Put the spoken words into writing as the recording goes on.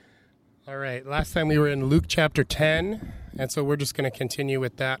All right, last time we were in Luke chapter 10, and so we're just going to continue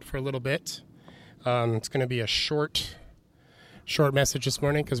with that for a little bit. It's going to be a short message this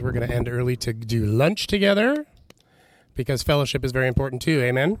morning because we're going to end early to do lunch together because fellowship is very important too,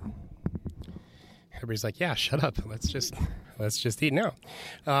 amen? Everybody's like, yeah, shut up, let's just eat now.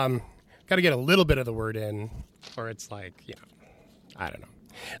 Got to get a little bit of the word in, or it's like, I don't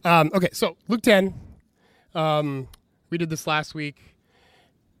know. Okay, so Luke 10, we did this last week.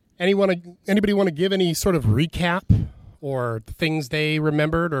 Anybody want to give any sort of recap or things they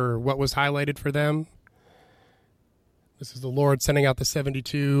remembered or what was highlighted for them? This is the Lord sending out the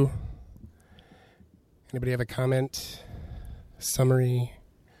 72. Anybody have a comment, summary,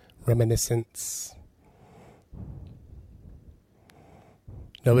 reminiscence?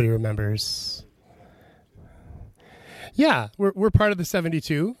 Nobody remembers. Yeah, we're part of the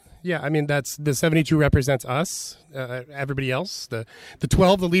 72. Yeah, I mean, that's the 72 represents us, everybody else. The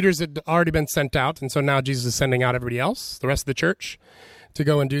 12, the leaders had already been sent out, and so now Jesus is sending out everybody else, the rest of the church, to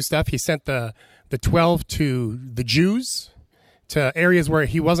go and do stuff. He sent the 12 to the Jews, to areas where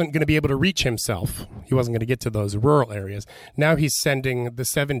he wasn't going to be able to reach himself. He wasn't going to get to those rural areas. Now he's sending the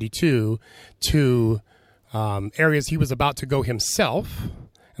 72 to areas he was about to go himself,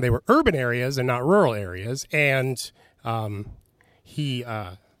 and they were urban areas and not rural areas, and he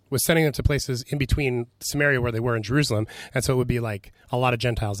was sending them to places in between Samaria where they were in Jerusalem. And so it would be like a lot of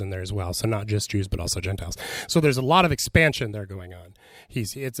Gentiles in there as well. So not just Jews, but also Gentiles. So there's a lot of expansion there going on.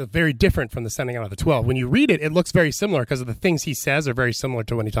 It's a very different from the sending out of the 12. When you read it, it looks very similar because of the things he says are very similar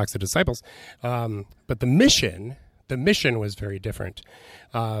to when he talks to disciples. But the mission was very different.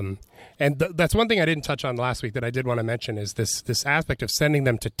 And that's one thing I didn't touch on last week that I did want to mention is this aspect of sending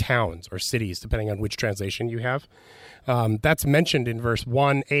them to towns or cities, depending on which translation you have. That's mentioned in verse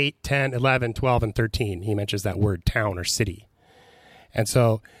 1, 8, 10, 11, 12, and 13. He mentions that word town or city. And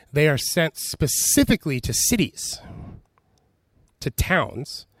so they are sent specifically to cities, to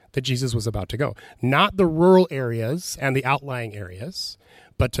towns that Jesus was about to go. Not the rural areas and the outlying areas,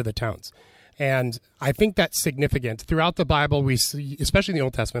 but to the towns. And I think that's significant. Throughout the Bible, we see, especially in the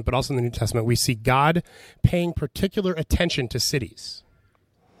Old Testament, but also in the New Testament, we see God paying particular attention to cities.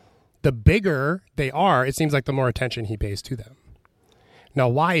 The bigger they are, it seems like the more attention he pays to them. Now,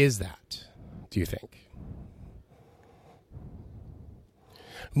 why is that, do you think?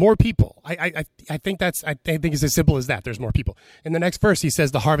 More people. I think it's as simple as that. There's more people. In the next verse, he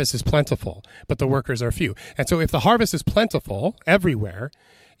says the harvest is plentiful, but the workers are few. And so if the harvest is plentiful everywhere,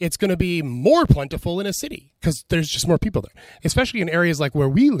 it's going to be more plentiful in a city because there's just more people there, especially in areas like where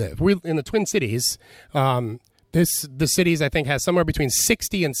we live. We're in the Twin Cities. The cities, I think, has somewhere between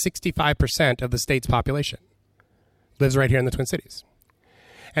 60 and 65% of the state's population lives right here in the Twin Cities.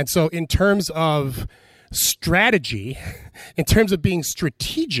 And so in terms of strategy, in terms of being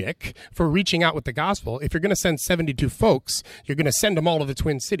strategic for reaching out with the gospel, if you're going to send 72 folks, you're going to send them all to the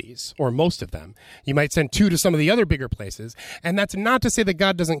Twin Cities, or most of them. You might send 2 to some of the other bigger places. And that's not to say that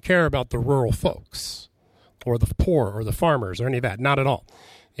God doesn't care about the rural folks or the poor or the farmers or any of that. Not at all.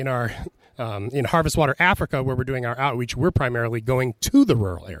 In Harvest Water Africa, where we're doing our outreach, we're primarily going to the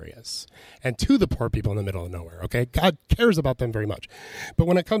rural areas and to the poor people in the middle of nowhere, okay? God cares about them very much. But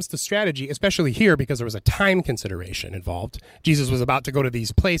when it comes to strategy, especially here, because there was a time consideration involved, Jesus was about to go to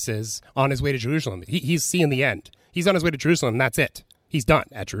these places on his way to Jerusalem. He's seeing the end. He's on his way to Jerusalem, and that's it. He's done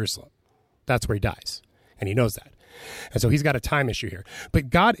at Jerusalem. That's where he dies, and he knows that. And so he's got a time issue here.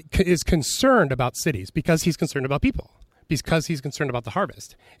 But God is concerned about cities because he's concerned about people. Because he's concerned about the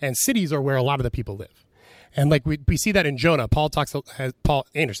harvest. And cities are where a lot of the people live. And like we see that in Jonah. Paul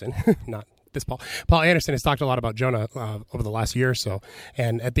Anderson, not this Paul. Paul Anderson has talked a lot about Jonah over the last year or so.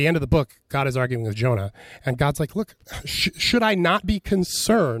 And at the end of the book, God is arguing with Jonah. And God's like, look, should I not be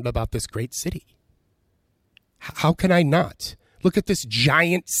concerned about this great city? How can I not? Look at this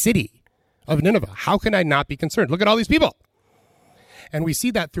giant city of Nineveh. How can I not be concerned? Look at all these people. And we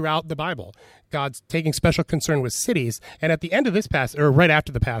see that throughout the Bible. God's taking special concern with cities. And at the end of this passage, or right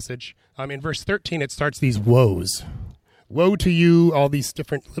after the passage, in verse 13, it starts these woes. Woe to you, all these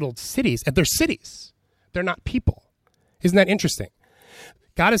different little cities. And they're cities. They're not people. Isn't that interesting?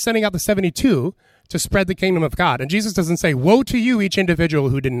 God is sending out the 72 to spread the kingdom of God. And Jesus doesn't say, woe to you, each individual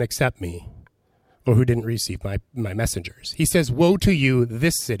who didn't accept me or who didn't receive my messengers. He says, woe to you,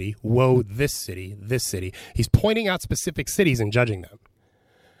 this city, woe, this city, this city. He's pointing out specific cities and judging them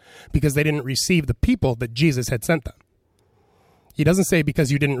because they didn't receive the people that Jesus had sent them. He doesn't say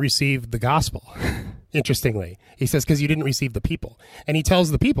because you didn't receive the gospel, interestingly. He says because you didn't receive the people. And he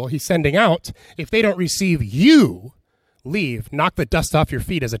tells the people he's sending out, if they don't receive you, leave, knock the dust off your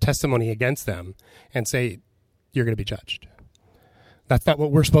feet as a testimony against them, and say, you're going to be judged. That's not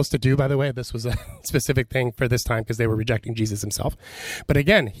what we're supposed to do, by the way. This was a specific thing for this time because they were rejecting Jesus himself. But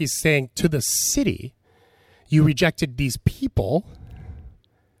again, he's saying to the city, you rejected these people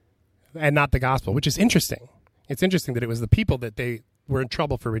and not the gospel, which is interesting. It's interesting that it was the people that they were in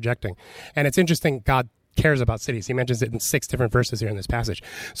trouble for rejecting. And it's interesting God cares about cities. He mentions it in 6 different verses here in this passage.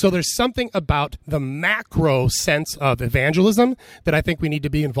 So there's something about the macro sense of evangelism that I think we need to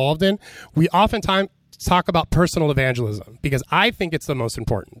be involved in. We oftentimes talk about personal evangelism because I think it's the most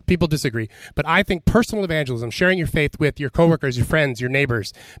important. People disagree, but I think personal evangelism, sharing your faith with your coworkers, your friends, your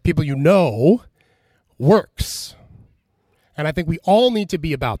neighbors, people you know, works. And I think we all need to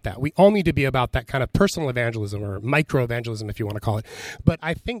be about that. We all need to be about that kind of personal evangelism or micro evangelism, if you want to call it. But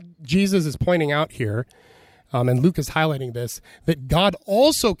I think Jesus is pointing out here, and Luke is highlighting this, that God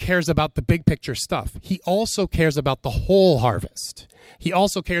also cares about the big picture stuff. He also cares about the whole harvest. He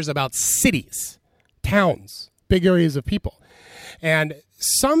also cares about cities, towns, big areas of people. And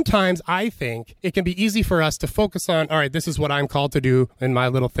sometimes I think it can be easy for us to focus on, all right, this is what I'm called to do in my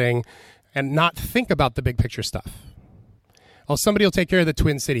little thing, and not think about the big picture stuff. Oh, somebody will take care of the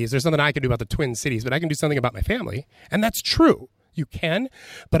Twin Cities. There's nothing I can do about the Twin Cities, but I can do something about my family. And that's true. You can.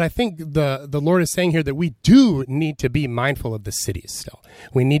 But I think the Lord is saying here that we do need to be mindful of the cities still.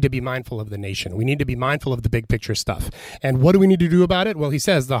 We need to be mindful of the nation. We need to be mindful of the big picture stuff. And what do we need to do about it? Well, he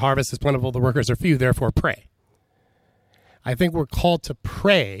says the harvest is plentiful, the workers are few, therefore pray. I think we're called to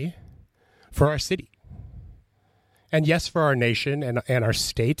pray for our city. And yes, for our nation and our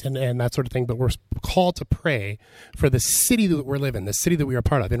state and that sort of thing, but we're called to pray for the city that we live in, the city that we are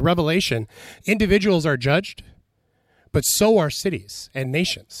part of. In Revelation, individuals are judged, but so are cities and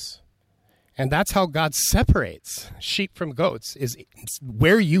nations. And that's how God separates sheep from goats, is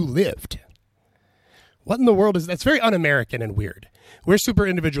where you lived. What in the world is that's very un-American and weird. We're super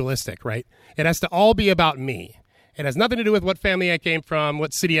individualistic, right? It has to all be about me. It has nothing to do with what family I came from,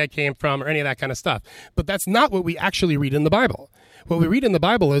 what city I came from, or any of that kind of stuff. But that's not what we actually read in the Bible. What we read in the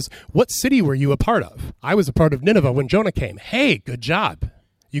Bible is, what city were you a part of? I was a part of Nineveh when Jonah came. Hey, good job.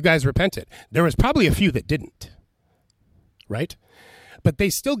 You guys repented. There was probably a few that didn't, right? But they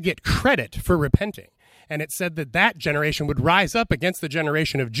still get credit for repenting. And it said that that generation would rise up against the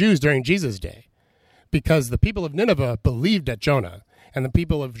generation of Jews during Jesus' day because the people of Nineveh believed at Jonah. And the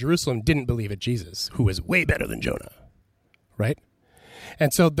people of Jerusalem didn't believe at Jesus, who was way better than Jonah, right?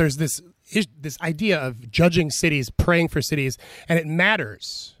 And so there's this idea of judging cities, praying for cities, and it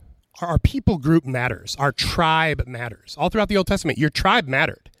matters. Our people group matters. Our tribe matters. All throughout the Old Testament, your tribe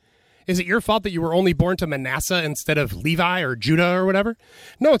mattered. Is it your fault that you were only born to Manasseh instead of Levi or Judah or whatever?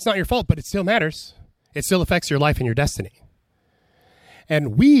 No, it's not your fault, but it still matters. It still affects your life and your destiny.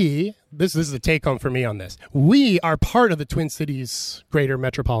 And this is a take home for me on this. We are part of the Twin Cities greater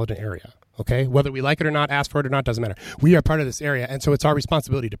metropolitan area, okay? Whether we like it or not, ask for it or not, doesn't matter. We are part of this area, and so it's our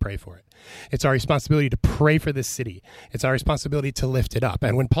responsibility to pray for it. It's our responsibility to pray for this city. It's our responsibility to lift it up.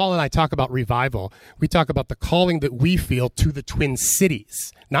 And when Paul and I talk about revival, we talk about the calling that we feel to the Twin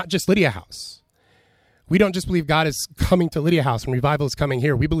Cities, not just Lydia House. We don't just believe God is coming to Lydia House and revival is coming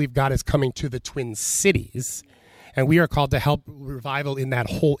here. We believe God is coming to the Twin Cities. And we are called to help revival in that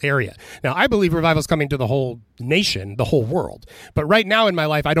whole area. Now, I believe revival is coming to the whole nation, the whole world. But right now in my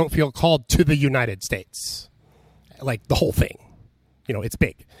life, I don't feel called to the United States. Like the whole thing. You know, it's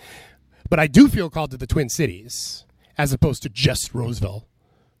big. But I do feel called to the Twin Cities as opposed to just Roseville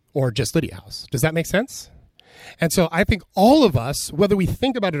or just Lydia House. Does that make sense? And so I think all of us, whether we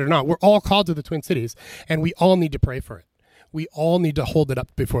think about it or not, we're all called to the Twin Cities, and we all need to pray for it. We all need to hold it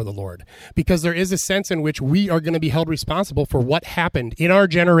up before the Lord, because there is a sense in which we are going to be held responsible for what happened in our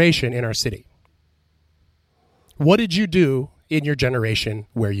generation in our city. What did you do in your generation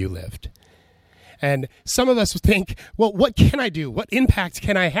where you lived? And some of us think, well, what can I do? What impact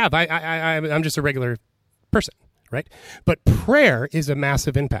can I have? I'm just a regular person, right? But prayer is a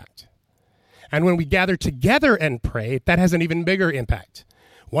massive impact. And when we gather together and pray, that has an even bigger impact.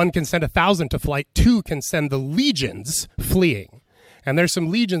 1 can send 1,000 to flight. 2 can send the legions fleeing. And there's some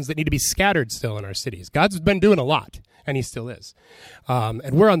legions that need to be scattered still in our cities. God's been doing a lot, and he still is.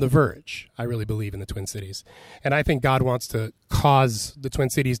 And we're on the verge, I really believe, in the Twin Cities. And I think God wants to cause the Twin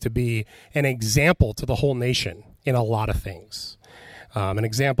Cities to be an example to the whole nation in a lot of things. An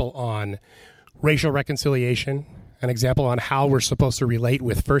example on racial reconciliation, an example on how we're supposed to relate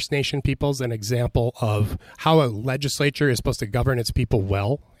with First Nation peoples, an example of how a legislature is supposed to govern its people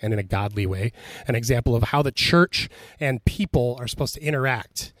well and in a godly way, an example of how the church and people are supposed to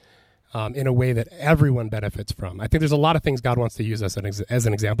interact in a way that everyone benefits from. I think there's a lot of things God wants to use us as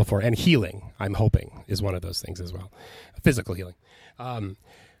an example for, and healing, I'm hoping, is one of those things as well. Physical healing.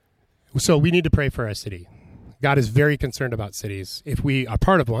 So we need to pray for our city. God is very concerned about cities. If we are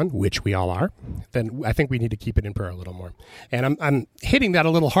part of one, which we all are, then I think we need to keep it in prayer a little more. And I'm hitting that a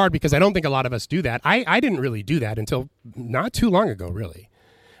little hard because I don't think a lot of us do that. I didn't really do that until not too long ago, really.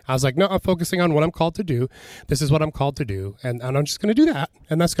 I was like, no, I'm focusing on what I'm called to do. This is what I'm called to do. And I'm just going to do that.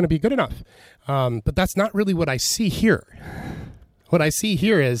 And that's going to be good enough. But that's not really what I see here. What I see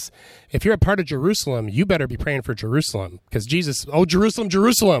here is, if you're a part of Jerusalem, you better be praying for Jerusalem. Because Jesus, oh, Jerusalem,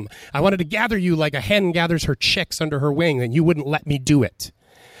 Jerusalem, I wanted to gather you like a hen gathers her chicks under her wing, and you wouldn't let me do it.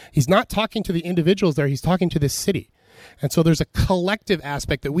 He's not talking to the individuals there. He's talking to this city. And so there's a collective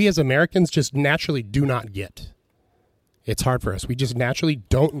aspect that we as Americans just naturally do not get. It's hard for us. We just naturally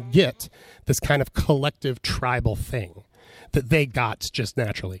don't get this kind of collective tribal thing that they got just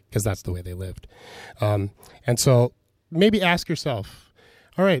naturally, because that's the way they lived. And so maybe ask yourself,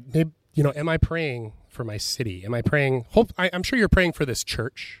 all right, maybe, am I praying for my city? Am I praying? I'm sure you're praying for this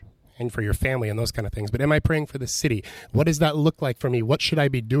church and for your family and those kind of things, but am I praying for the city? What does that look like for me? What should I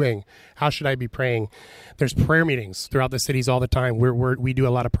be doing? How should I be praying? There's prayer meetings throughout the cities all the time. We do a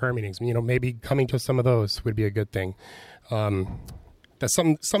lot of prayer meetings. Maybe coming to some of those would be a good thing. That's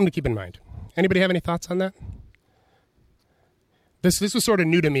something to keep in mind. Anybody have any thoughts on that? This was sort of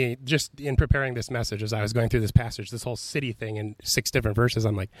new to me just in preparing this message as I was going through this passage, this whole city thing in 6 different verses.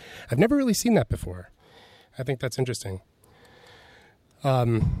 I'm like, I've never really seen that before. I think that's interesting.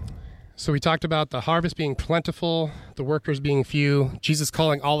 So we talked about the harvest being plentiful, the workers being few, Jesus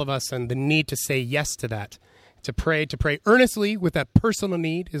calling all of us, and the need to say yes to that. To pray earnestly with that personal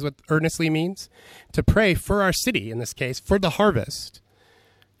need is what earnestly means. To pray for our city, in this case, for the harvest,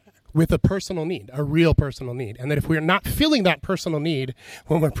 with a personal need, a real personal need. And that if we're not feeling that personal need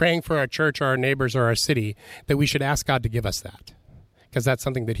when we're praying for our church or our neighbors or our city, that we should ask God to give us that. Because that's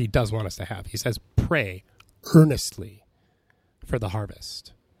something that he does want us to have. He says, pray earnestly for the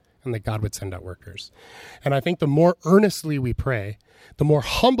harvest, and that God would send out workers. And I think the more earnestly we pray, the more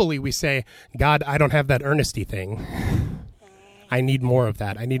humbly we say, God, I don't have that earnesty thing. I need more of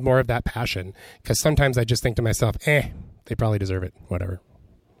that. I need more of that passion. Because sometimes I just think to myself, they probably deserve it. Whatever.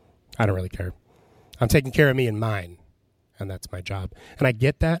 I don't really care. I'm taking care of me and mine, and that's my job. And I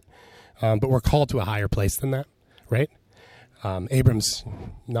get that, but we're called to a higher place than that, right? Abram's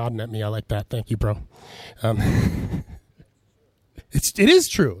nodding at me. I like that. Thank you, bro. It is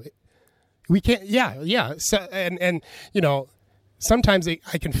true. We can't, yeah. So, and sometimes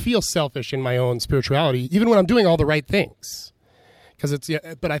I can feel selfish in my own spirituality, even when I'm doing all the right things.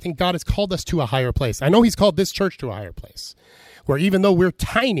 But I think God has called us to a higher place. I know he's called this church to a higher place, where even though we're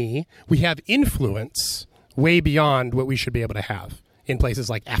tiny, we have influence way beyond what we should be able to have in places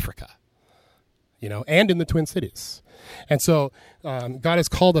like Africa, and in the Twin Cities. And so God has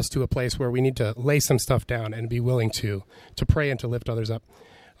called us to a place where we need to lay some stuff down and be willing to pray and to lift others up.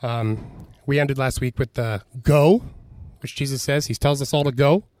 We ended last week with the go, which Jesus says. He tells us all to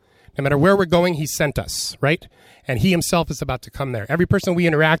go. No matter where we're going, he sent us, right? And he himself is about to come there. Every person we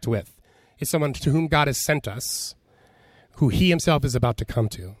interact with is someone to whom God has sent us, who he himself is about to come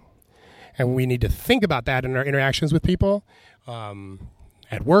to. And we need to think about that in our interactions with people,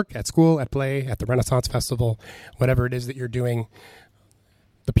 at work, at school, at play, at the Renaissance Festival, whatever it is that you're doing.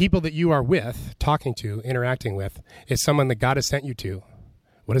 The people that you are with, talking to, interacting with, is someone that God has sent you to.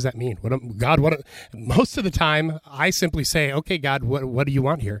 What does that mean? Most of the time, I simply say, okay, God, what do you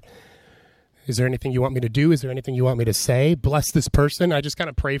want here? Is there anything you want me to do? Is there anything you want me to say? Bless this person. I just kind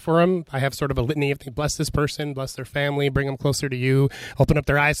of pray for them. I have sort of a litany of things. Bless this person, bless their family, bring them closer to you, open up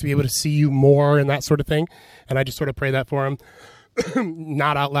their eyes to be able to see you more and that sort of thing. And I just sort of pray that for them.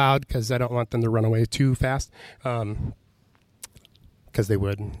 Not out loud, because I don't want them to run away too fast, because they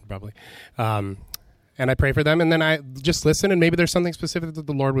would, probably. And I pray for them, and then I just listen, and maybe there's something specific that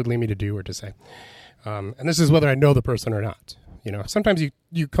the Lord would lead me to do or to say. And this is whether I know the person or not. Sometimes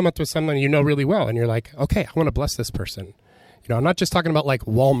you come up to someone you know really well, and you're like, okay, I want to bless this person. I'm not just talking about like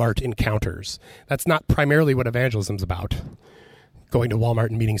Walmart encounters. That's not primarily what evangelism's about. Going to Walmart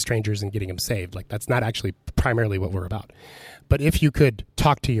and meeting strangers and getting them saved. Like, that's not actually primarily what we're about. But if you could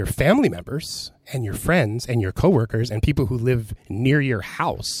talk to your family members and your friends and your coworkers and people who live near your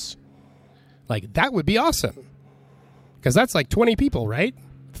house, like, that would be awesome. Because that's like 20 people, right?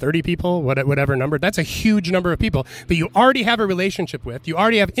 30 people, whatever number. That's a huge number of people that you already have a relationship with, you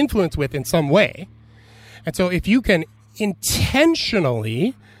already have influence with in some way. And so if you can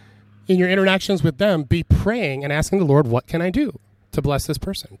intentionally, in your interactions with them, be praying and asking the Lord, what can I do to bless this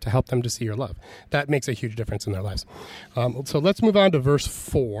person, to help them to see your love? That makes a huge difference in their lives. So let's move on to verse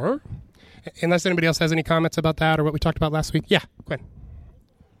 4. Unless anybody else has any comments about that or what we talked about last week. Yeah, go ahead.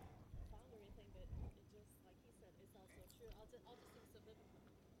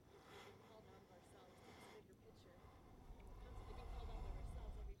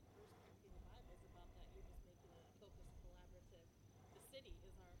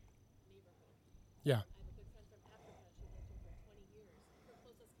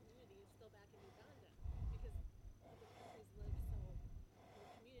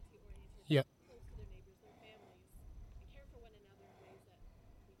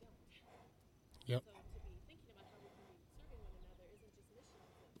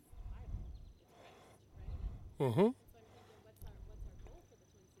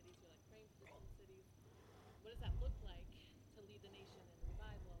 that look like to lead the nation in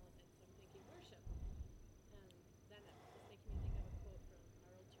revival? And so I'm thinking worship. And then it was making me think of a quote from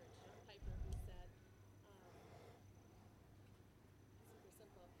our old church, John Piper, who said, super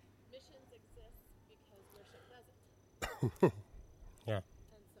simple, missions exist because worship doesn't. Yeah.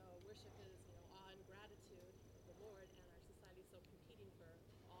 And so worship is, awe and gratitude of the Lord, and our society is so competing for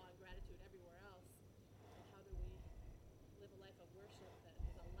awe and gratitude everywhere else. And how do we live a life of worship that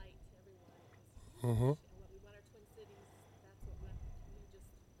is a light to everyone? Mm-hmm. And what we want our Twin Cities, that's what we just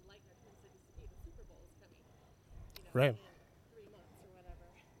lighten our Twin Cities to be. The Super Bowl is coming, Right. in 3 months or whatever.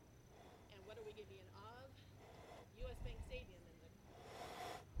 And what are we going to be in awe of? U.S. Bank Stadium and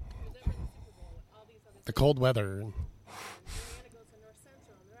who's ever in the Super Bowl and all these other The cold weather. Mariana goes to North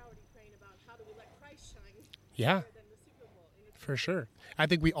Central, and they're already praying about how do we let Christ shine Yeah, than the Super Bowl. And it's for sure. I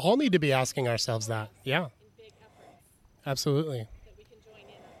think we all need to be asking ourselves that. Yeah, in big efforts absolutely. that we can join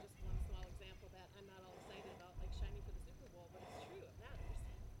in on just one small example that I'm not all excited about, like shining for the Super Bowl, but it's true. It matters.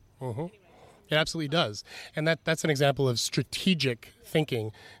 Mm-hmm. Anyway, It absolutely does. And that's an example of strategic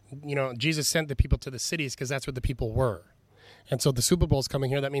thinking. Jesus sent the people to the cities because that's where the people were. And so the Super Bowl is coming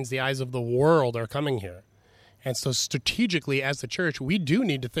here. That means the eyes of the world are coming here. And so strategically, as the church, we do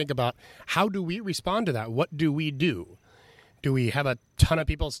need to think about how do we respond to that? What do we do? Do we have a ton of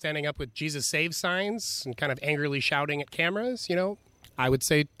people standing up with Jesus Save signs and kind of angrily shouting at cameras? I would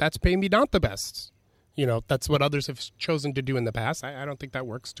say that's maybe not the best. That's what others have chosen to do in the past. I don't think that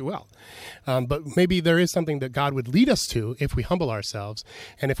works too well. But maybe there is something that God would lead us to if we humble ourselves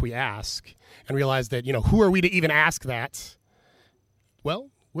and if we ask and realize that, who are we to even ask that? Well,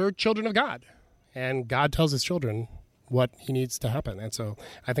 we're children of God. And God tells his children what he needs to happen. And so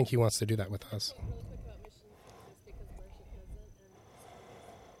I think he wants to do that with us. really quick about missions exist because worship doesn't, and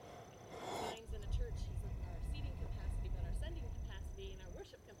signs in a church isn't our seating capacity, but our sending capacity and our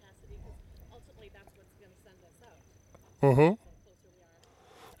worship capacity, because ultimately that's what's going to send us out. Mm-hmm. The closer we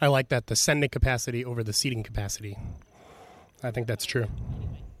are. I like that, the sending capacity over the seating capacity. I think that's true.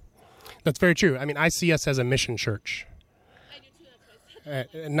 Anyway, That's very true. I mean, I see us as a mission church. I do too. That's why I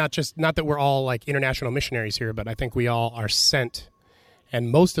said Not that we're all like international missionaries here, but I think we all are sent. And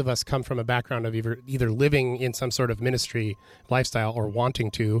most of us come from a background of either living in some sort of ministry lifestyle or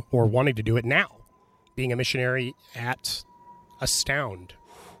wanting to do it now. Being a missionary at Astound,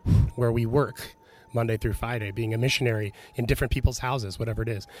 where we work Monday through Friday, being a missionary in different people's houses, whatever it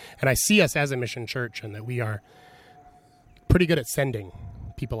is. And I see us as a mission church and that we are pretty good at sending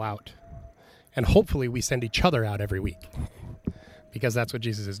people out. And hopefully we send each other out every week, because that's what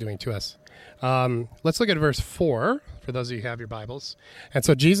Jesus is doing to us. Let's look at verse 4, for those of you who have your Bibles. And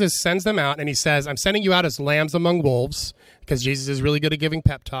so Jesus sends them out, and he says, I'm sending you out as lambs among wolves, because Jesus is really good at giving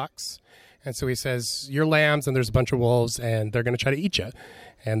pep talks. And so he says, you're lambs, and there's a bunch of wolves, and they're going to try to eat you.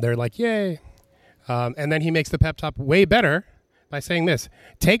 And they're like, yay. And then he makes the pep talk way better by saying this: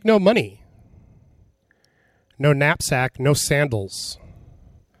 take no money, no knapsack, no sandals.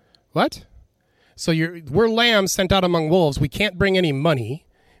 What? So we're lambs sent out among wolves. We can't bring any money.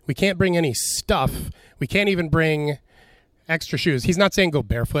 We can't bring any stuff. We can't even bring extra shoes. He's not saying go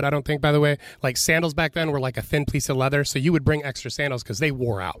barefoot, I don't think, by the way. Like sandals back then were like a thin piece of leather. So you would bring extra sandals because they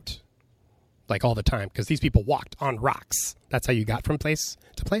wore out like all the time, because these people walked on rocks. That's how you got from place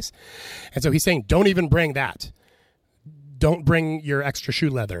to place. And so he's saying, don't even bring that. Don't bring your extra shoe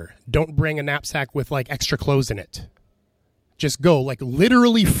leather. Don't bring a knapsack with like extra clothes in it. Just go like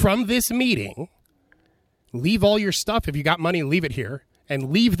literally from this meeting. Leave all your stuff. If you got money, leave it here, and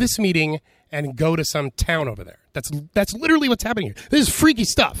leave this meeting and go to some town over there. That's literally what's happening here. This is freaky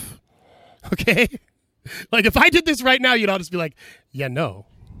stuff. Okay? Like if I did this right now, you'd all just be like, yeah, no,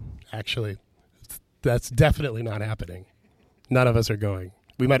 actually, that's definitely not happening. None of us are going.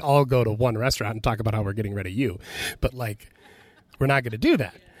 We might all go to one restaurant and talk about how we're getting rid of you, but like, we're not going to do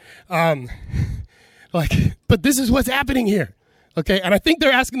that. But this is what's happening here. Okay? And I think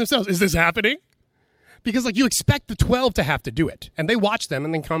they're asking themselves, is this happening? Because like you expect the 12 to have to do it. And they watch them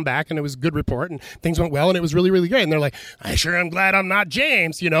and then come back and it was a good report and things went well and it was really, really great. And they're like, I sure am glad I'm not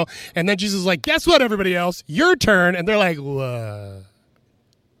James, And then Jesus is like, guess what, everybody else? Your turn. And they're like, whoa.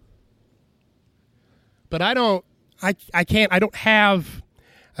 But I've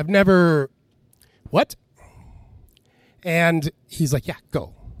never, what? And he's like, yeah,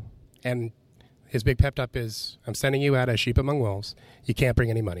 go. And his big pep talk is, I'm sending you out as sheep among wolves. You can't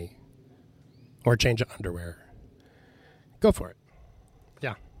bring any money. Or change of underwear. Go for it.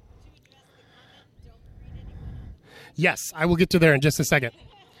 Yeah. Yes, I will get to there in just a second.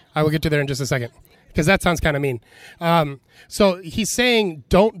 Because that sounds kind of mean. So he's saying,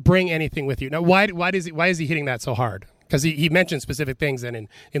 don't bring anything with you. Now, why is he hitting that so hard? Because he mentioned specific things. And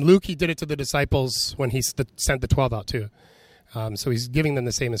in Luke, he did it to the disciples when he sent the 12 out too. So he's giving them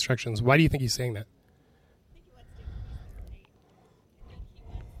the same instructions. Why do you think he's saying that?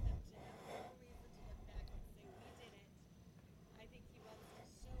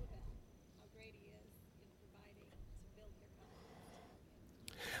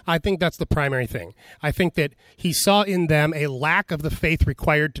 I think that's the primary thing. I think that he saw in them a lack of the faith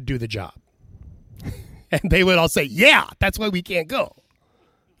required to do the job. And they would all say, yeah, that's why we can't go.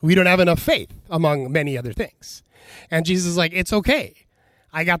 We don't have enough faith, among many other things. And Jesus is like, it's okay.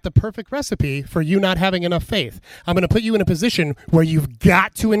 I got the perfect recipe for you not having enough faith. I'm going to put you in a position where you've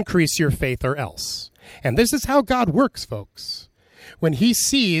got to increase your faith or else. And this is how God works, folks. When he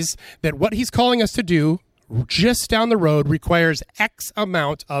sees that what he's calling us to do just down the road requires X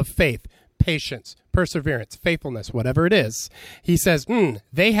amount of faith, patience, perseverance, faithfulness, whatever it is, he says,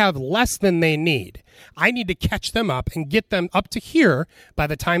 they have less than they need. I need to catch them up and get them up to here by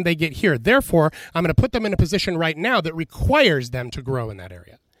the time they get here. Therefore, I'm going to put them in a position right now that requires them to grow in that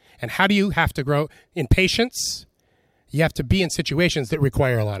area. And how do you have to grow? In patience, you have to be in situations that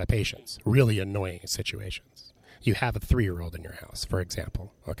require a lot of patience, really annoying situations. You have a 3-year-old in your house, for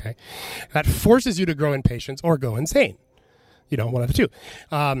example, okay? That forces you to grow in patience or go insane. You know, one of the two.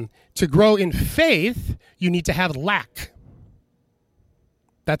 To grow in faith, you need to have lack.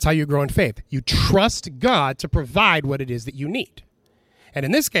 That's how you grow in faith. You trust God to provide what it is that you need. And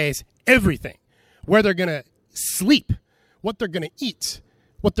in this case, everything. Where they're going to sleep, what they're going to eat,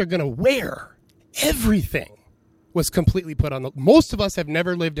 what they're going to wear, everything was completely put on the... Most of us have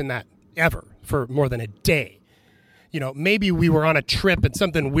never lived in that ever for more than a day. You know, maybe we were on a trip and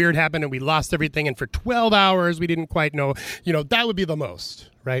something weird happened and we lost everything. And for 12 hours, we didn't quite know, you know, that would be the most,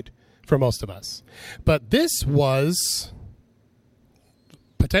 right? For most of us. But this was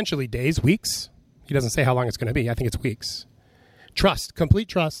potentially days, weeks. He doesn't say how long it's going to be. I think it's weeks. Trust, complete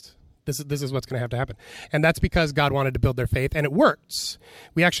trust. This is what's going to have to happen. And that's because God wanted to build their faith, and it works.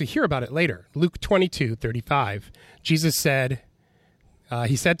 We actually hear about it later. Luke 22:35. Jesus said,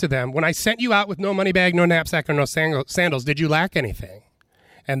 he said to them, when I sent you out with no money bag, no knapsack, or no sandals, did you lack anything?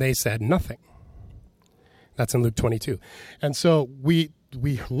 And they said, nothing. That's in Luke 22. And so we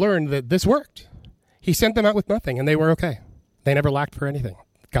learned that this worked. He sent them out with nothing, and they were okay. They never lacked for anything.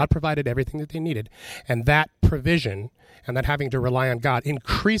 God provided everything that they needed. And that provision and that having to rely on God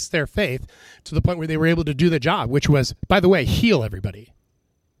increased their faith to the point where they were able to do the job, which was, by the way, heal everybody.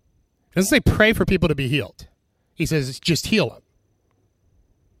 It doesn't say pray for people to be healed. He says just heal them.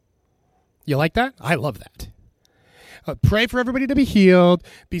 You like that? I love that. Pray for everybody to be healed,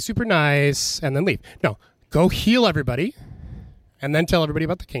 be super nice, and then leave. No, go heal everybody, and then tell everybody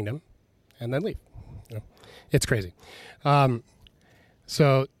about the kingdom, and then leave. You know, it's crazy.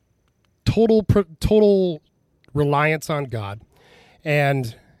 So total reliance on God,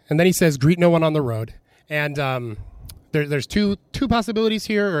 and then he says, greet no one on the road. And there's two possibilities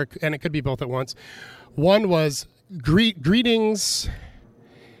here, and it could be both at once. One was greetings.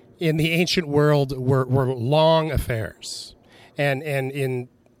 In the ancient world were long affairs. And in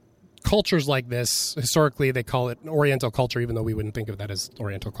cultures like this, historically they call it Oriental culture, even though we wouldn't think of that as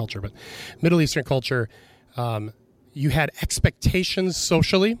Oriental culture. But Middle Eastern culture, you had expectations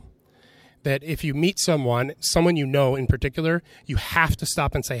socially that if you meet someone you know in particular, you have to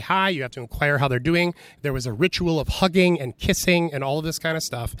stop and say hi. You have to inquire how they're doing. There was a ritual of hugging and kissing and all of this kind of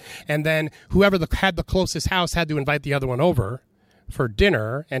stuff. And then whoever had the closest house had to invite the other one over for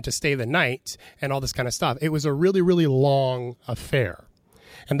dinner and to stay the night and all this kind of stuff. It was a really, really long affair.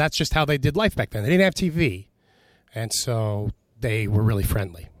 And that's just how they did life back then. They didn't have TV. And so they were really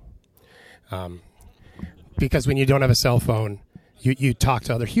friendly. Because when you don't have a cell phone, you talk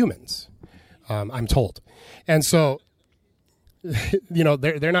to other humans, I'm told. And so, you know,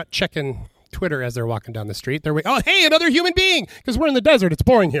 they're not checking Twitter as they're walking down the street. They're oh, hey, another human being, because we're in the desert. It's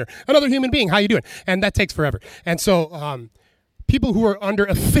boring here. Another human being. How you doing? And that takes forever. And so, people who are under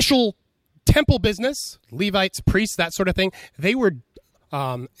official temple business, Levites, priests, that sort of thing, they were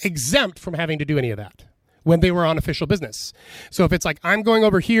exempt from having to do any of that when they were on official business. So if it's like, I'm going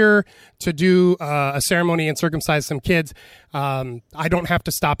over here to do a ceremony and circumcise some kids, I don't have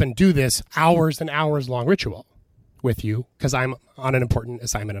to stop and do this hours and hours long ritual with you because I'm on an important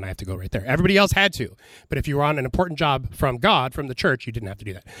assignment and I have to go right there. Everybody else had to. But if you were on an important job from God, from the church, you didn't have to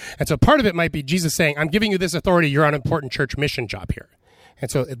do that. And so part of it might be Jesus saying, I'm giving you this authority. You're on an important church mission job here.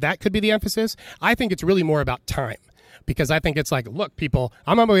 And so that could be the emphasis. I think it's really more about time. Because I think it's like, look, people,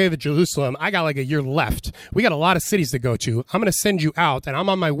 I'm on my way to Jerusalem. I got like a year left. We got a lot of cities to go to. I'm going to send you out, and I'm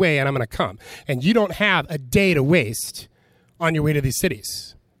on my way, and I'm going to come. And you don't have a day to waste on your way to these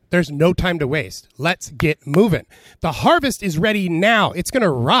cities. There's no time to waste. Let's get moving. The harvest is ready now. It's going to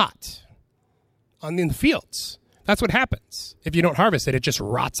rot in the fields. That's what happens. If you don't harvest it, it just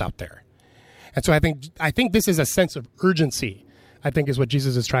rots out there. And so I think this is a sense of urgency, I think, is what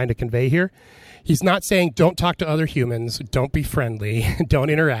Jesus is trying to convey here. He's not saying don't talk to other humans, don't be friendly, don't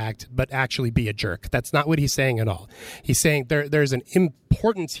interact, but actually be a jerk. That's not what he's saying at all. He's saying there's an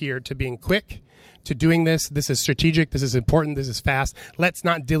importance here to being quick, to doing this. This is strategic. This is important. This is fast. Let's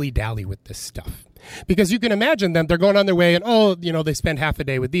not dilly-dally with this stuff. Because you can imagine them, they're going on their way and, they spend half a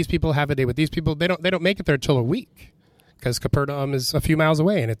day with these people, half a day with these people. They don't make it there till a week because Capernaum is a few miles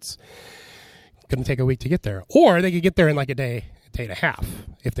away and it's going to take a week to get there. Or they could get there in like a day and a half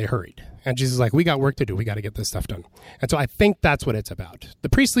if they hurried. And Jesus is like, we got work to do. We got to get this stuff done. And so I think that's what it's about. The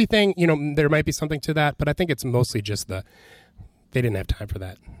priestly thing, there might be something to that, but I think it's mostly just they didn't have time for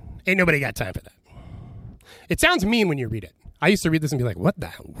that. Ain't nobody got time for that. It sounds mean when you read it. I used to read this and be like, what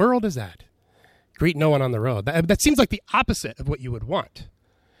the world is that? Greet no one on the road. That seems like the opposite of what you would want.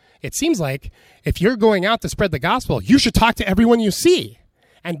 It seems like if you're going out to spread the gospel, you should talk to everyone you see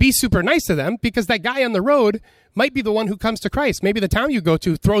and be super nice to them because that guy on the road might be the one who comes to Christ. Maybe the town you go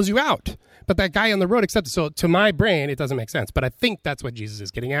to throws you out, but that guy on the road accepts it. So to my brain, it doesn't make sense. But I think that's what Jesus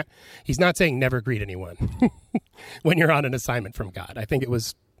is getting at. He's not saying never greet anyone when you're on an assignment from God. I think it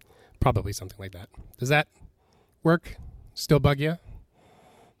was probably something like that. Does that work? Still bug you?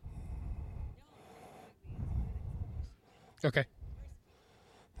 Okay.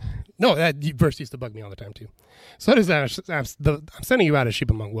 No, that verse used to bug me all the time too. So does that. I'm sending you out as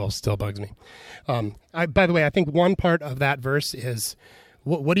sheep among wolves still bugs me. By the way, I think one part of that verse is,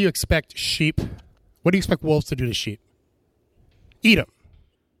 what do you expect what do you expect wolves to do to sheep? Eat them.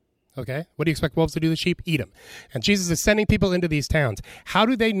 Okay? What do you expect wolves to do to sheep? Eat them. And Jesus is sending people into these towns. How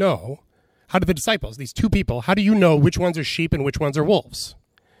do they know, how do the disciples, these two people, how do you know which ones are sheep and which ones are wolves?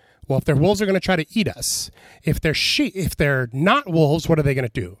 Well, if their wolves are going to try to eat us, if they're not wolves, what are they going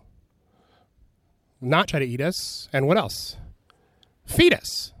to do? Not try to eat us, and what else? Feed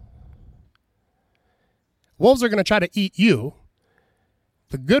us. Wolves are going to try to eat you.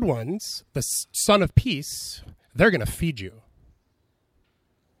 The good ones, the son of peace, they're going to feed you.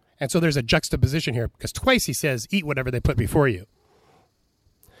 And so there's a juxtaposition here, because twice he says, eat whatever they put before you.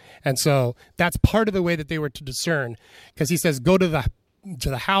 And so that's part of the way that they were to discern, because he says, go to the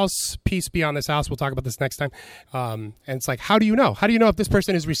house, peace be on this house. We'll talk about this next time. And it's like, how do you know? How do you know if this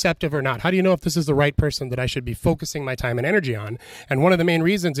person is receptive or not? How do you know if this is the right person that I should be focusing my time and energy on? And one of the main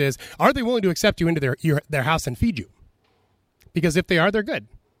reasons is, are they willing to accept you into their house and feed you? Because if they are, they're good.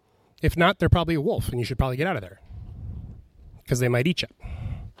 If not, they're probably a wolf, and you should probably get out of there because they might eat you.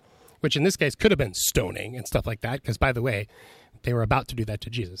 Which in this case could have been stoning and stuff like that, because, by the way, they were about to do that to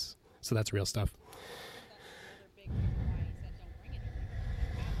Jesus. So that's real stuff.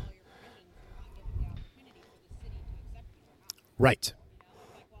 Right.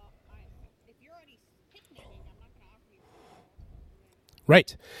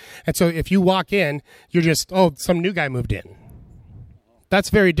 Right. And so if you walk in, you're just, some new guy moved in. That's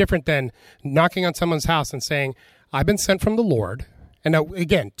very different than knocking on someone's house and saying, I've been sent from the Lord. And now,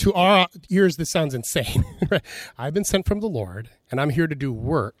 again, to our ears, this sounds insane. I've been sent from the Lord, and I'm here to do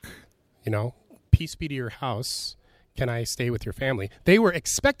work. Peace be to your house. Can I stay with your family? They were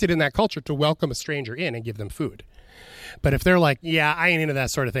expected in that culture to welcome a stranger in and give them food. But if they're like, yeah, I ain't into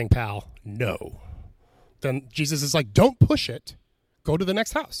that sort of thing, pal, no. Then Jesus is like, don't push it. Go to the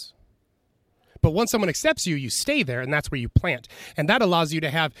next house. But once someone accepts you, you stay there, and that's where you plant. And that allows you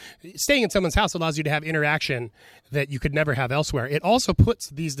to have, staying in someone's house allows you to have interaction that you could never have elsewhere. It also puts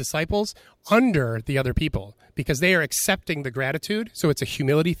these disciples under the other people because they are accepting the gratitude. So it's a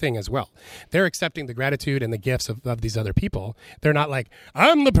humility thing as well. They're accepting the gratitude and the gifts of these other people. They're not like,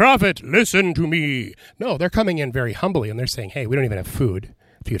 I'm the prophet, listen to me. No, they're coming in very humbly, and they're saying, hey, we don't even have food.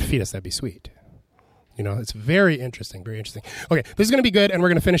 If you could feed us, that'd be sweet. It's very interesting, very interesting. Okay, this is going to be good, and we're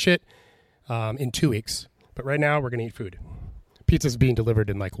going to finish it in 2 weeks. But right now, we're going to eat food. Pizza's being delivered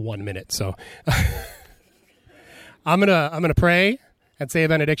in like 1 minute, so I'm gonna pray and say a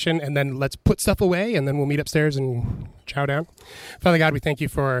benediction, and then let's put stuff away, and then we'll meet upstairs and chow down. Father God, we thank you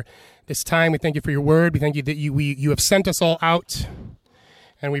for this time. We thank you for your word. We thank you that you have sent us all out,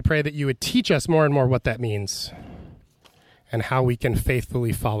 and we pray that you would teach us more and more what that means and how we can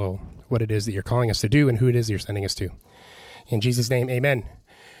faithfully follow what it is that you're calling us to do and who it is that you're sending us to. In Jesus' name, amen.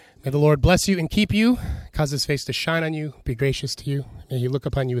 May the Lord bless you and keep you, cause his face to shine on you, be gracious to you. May he look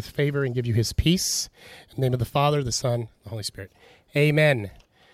upon you with favor and give you his peace. In the name of the Father, the Son, the Holy Spirit. Amen.